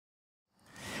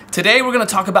Today we're going to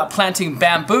talk about planting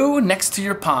bamboo next to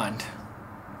your pond.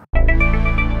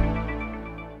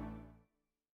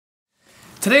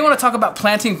 Today I want to talk about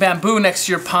planting bamboo next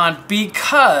to your pond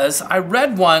because I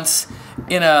read once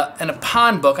in a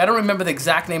pond book, I don't remember the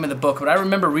exact name of the book, but I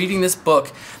remember reading this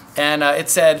book and it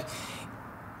said,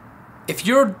 if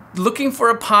you're looking for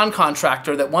a pond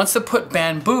contractor that wants to put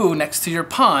bamboo next to your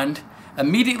pond,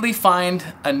 immediately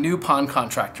find a new pond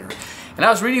contractor. And I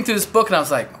was reading through this book and I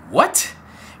was like, what?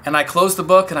 And I closed the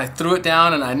book and I threw it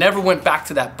down and I never went back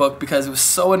to that book because it was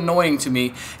so annoying to me.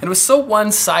 And it was so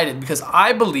one-sided because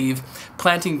I believe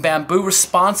planting bamboo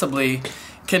responsibly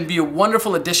can be a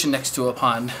wonderful addition next to a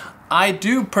pond. I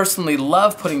do personally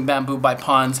love putting bamboo by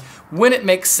ponds when it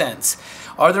makes sense.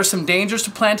 Are there some dangers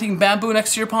to planting bamboo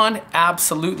next to your pond?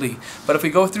 Absolutely. But if we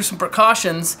go through some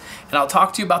precautions, and I'll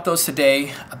talk to you about those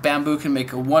today, a bamboo can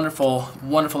make a wonderful,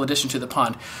 wonderful addition to the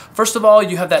pond. First of all,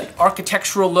 you have that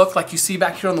architectural look like you see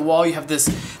back here on the wall. You have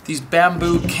these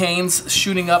bamboo canes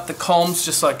shooting up, the culms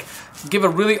just like give a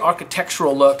really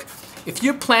architectural look. If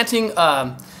you're planting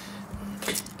a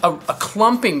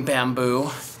clumping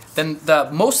bamboo, then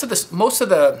most of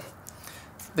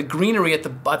the greenery at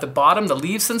the bottom, the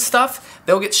leaves and stuff,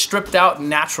 they'll get stripped out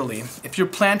naturally. If you're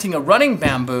planting a running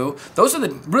bamboo, those are the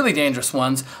really dangerous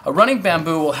ones. A running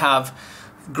bamboo will have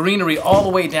greenery all the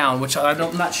way down, which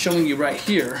I'm not showing you right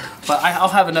here, but I'll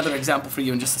have another example for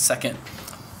you in just a second.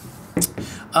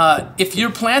 If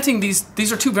you're planting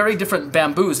these are two very different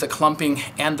bamboos, the clumping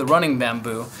and the running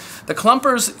bamboo. The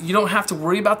clumpers, you don't have to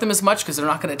worry about them as much because they're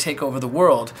not going to take over the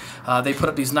world. They put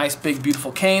up these nice, big,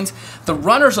 beautiful canes. The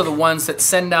runners are the ones that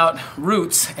send out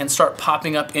roots and start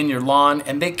popping up in your lawn,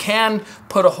 and they can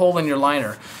put a hole in your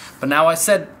liner. But now I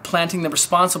said planting them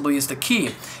responsibly is the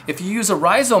key. If you use a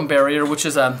rhizome barrier, which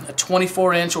is a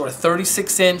 24-inch or a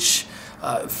 36-inch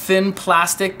thin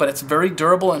plastic, but it's very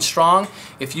durable and strong,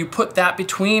 if you put that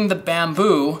between the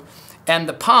bamboo and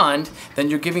the pond, then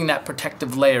you're giving that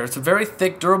protective layer. It's a very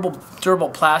thick, durable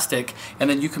plastic, and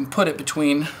then you can put it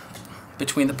between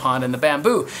the pond and the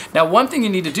bamboo. Now, one thing you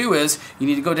need to do is you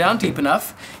need to go down deep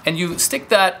enough, and you stick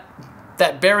that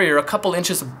barrier a couple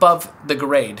inches above the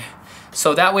grade.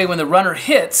 So that way, when the runner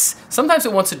hits, sometimes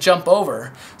it wants to jump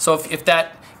over. So if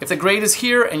the grade is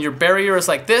here and your barrier is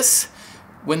like this,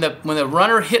 when the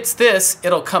runner hits this,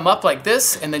 it'll come up like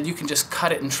this, and then you can just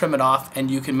cut it and trim it off, and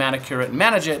you can manicure it and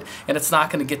manage it, and it's not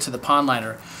going to get to the pond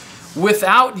liner.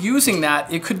 Without using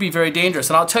that, it could be very dangerous.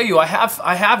 And I'll tell you, I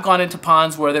have gone into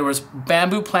ponds where there was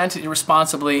bamboo planted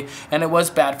irresponsibly, and it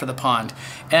was bad for the pond.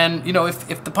 And you know,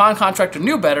 if the pond contractor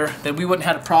knew better, then we wouldn't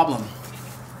have had a problem.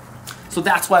 So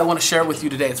that's why I want to share it with you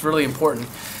today. It's really important.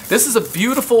 This is a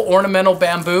beautiful ornamental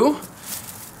bamboo,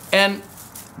 and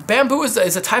bamboo is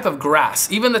a type of grass.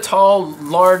 Even the tall,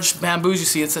 large bamboos you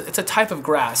see, it's a type of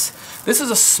grass. This is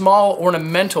a small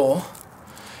ornamental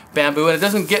bamboo, and it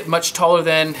doesn't get much taller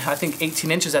than, I think,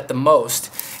 18 inches at the most.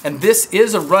 And this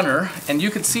is a runner, and you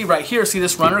can see right here, see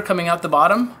this runner coming out the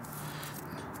bottom?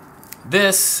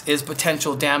 This is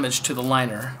potential damage to the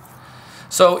liner.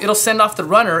 So it'll send off the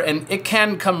runner, and it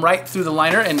can come right through the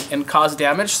liner and cause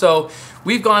damage. So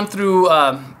we've gone through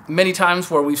many times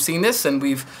where we've seen this, and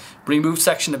we've removed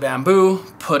section of bamboo,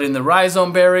 put in the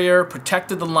rhizome barrier,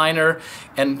 protected the liner,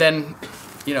 and then,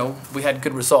 you know, we had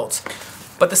good results.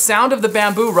 But the sound of the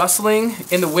bamboo rustling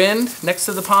in the wind next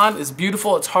to the pond is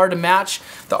beautiful. It's hard to match.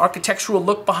 The architectural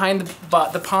look behind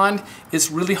the pond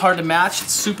is really hard to match.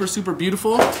 It's super, super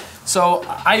beautiful. So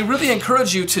I really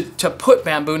encourage you to put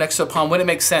bamboo next to a pond when it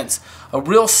makes sense. A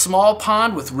real small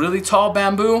pond with really tall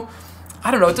bamboo,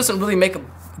 I don't know, it doesn't really make a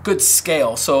good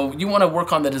scale, so you want to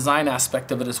work on the design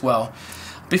aspect of it as well.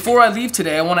 Before I leave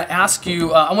today, I want to ask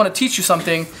you, I want to teach you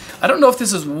something. I don't know if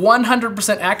this is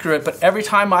 100% accurate, but every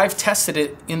time I've tested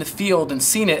it in the field and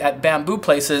seen it at bamboo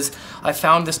places, I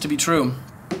found this to be true.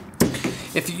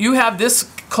 If you have this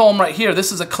culm right here,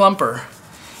 this is a clumper,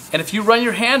 and if you run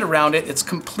your hand around it, it's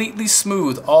completely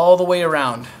smooth all the way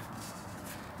around.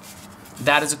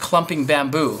 That is a clumping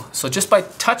bamboo. So just by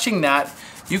touching that,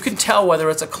 you can tell whether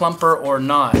it's a clumper or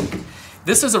not.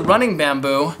 This is a running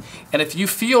bamboo, and if you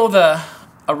feel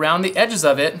around the edges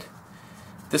of it,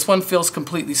 this one feels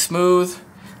completely smooth.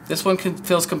 This one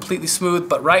feels completely smooth,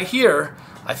 but right here,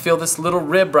 I feel this little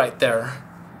rib right there.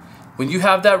 When you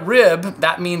have that rib,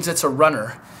 that means it's a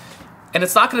runner. And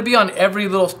it's not going to be on every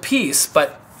little piece,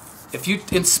 but if you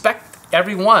inspect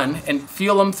every one and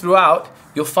feel them throughout,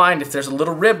 you'll find if there's a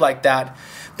little rib like that,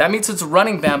 that means it's a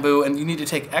running bamboo, and you need to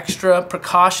take extra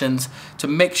precautions to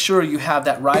make sure you have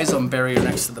that rhizome barrier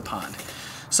next to the pond.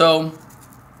 So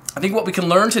I think what we can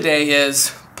learn today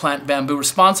is plant bamboo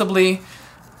responsibly,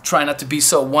 try not to be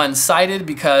so one-sided,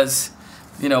 because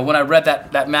you know, when I read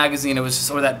that magazine, it was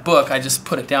just, or that book, I just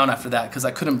put it down after that because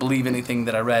I couldn't believe anything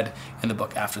that I read in the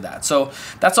book after that. So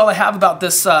that's all I have about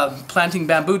this planting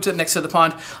bamboo next to the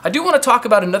pond. I do want to talk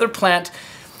about another plant.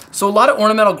 So a lot of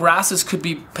ornamental grasses could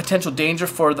be potential danger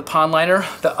for the pond liner.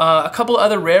 A couple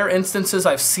other rare instances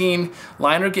I've seen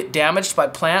liner get damaged by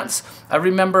plants. I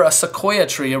remember a sequoia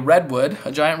tree, a redwood,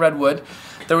 a giant redwood.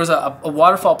 There was a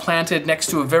waterfall planted next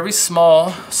to a very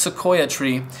small sequoia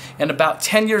tree, and about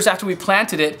 10 years after we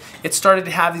planted it, it started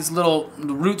to have these little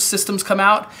root systems come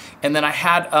out, and then I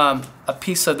had a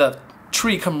piece of the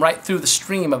tree come right through the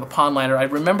stream of a pond liner. I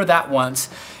remember that once,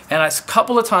 and a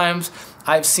couple of times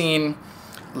I've seen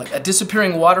like a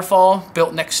disappearing waterfall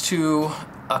built next to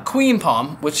a queen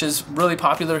palm, which is really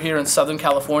popular here in Southern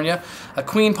California. A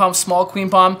queen palm, small queen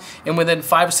palm, and within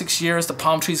 5 or 6 years, the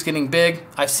palm tree's getting big.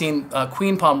 I've seen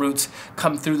queen palm roots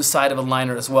come through the side of a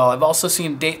liner as well. I've also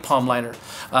seen date palm liner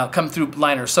come through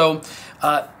liner. So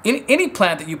any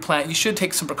plant that you plant, you should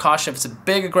take some precaution. If it's a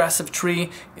big aggressive tree,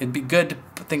 it'd be good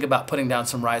to think about putting down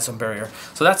some rhizome barrier.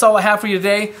 So that's all I have for you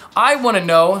today. I want to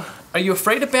know, are you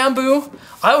afraid of bamboo?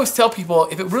 I always tell people,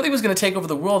 if it really was going to take over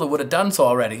the world, it would have done so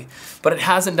already, but it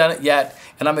hasn't done it yet,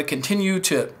 and I'm going to continue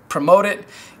to promote it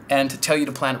and to tell you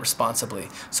to plant it responsibly.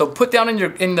 So put down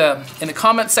in the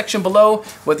comment section below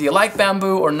whether you like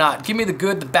bamboo or not. Give me the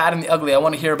good, the bad, and the ugly. I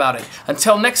want to hear about it.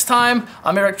 Until next time,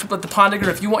 I'm Eric Triplett the Pond Digger.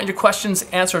 If you want your questions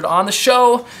answered on the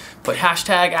show, put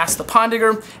hashtag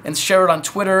 #AskThePondDigger and share it on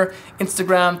Twitter,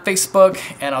 Instagram, Facebook,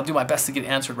 and I'll do my best to get it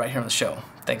answered right here on the show.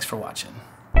 Thanks for watching.